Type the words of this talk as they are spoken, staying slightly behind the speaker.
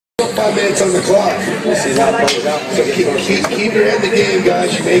5 minutes on the clock. We'll see how it plays out. So keep your head in the game,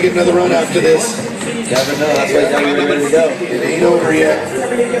 guys. You may get another run after this. Never know. That's why you gotta be ready to go. It ain't over yet.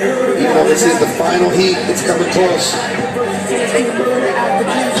 Even though this is the final heat, it's coming close.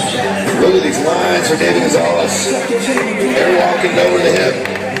 Look at these lines for David Gonzalez. They're walking over the hip.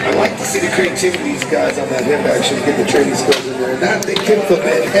 I like to see the creativity of these guys on that hip actually get the training skills in there. And that they kick the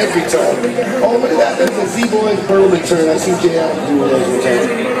man every time. Oh, look at that. That's a Z-Boy Berlin turn. I see Jay Allen do one of those one time.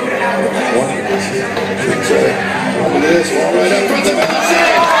 That's right. Look at this. Wall right up front.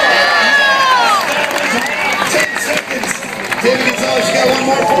 10 seconds. David Gonzalez, you got one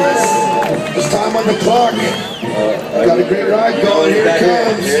more for us? There's time on the clock. Got a great ride going. Here it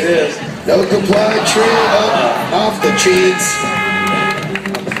comes. Here it is. No comply. Trail up off the chains.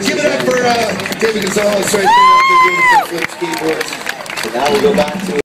 Give it up for David Gonzalez right there. So now we'll go back to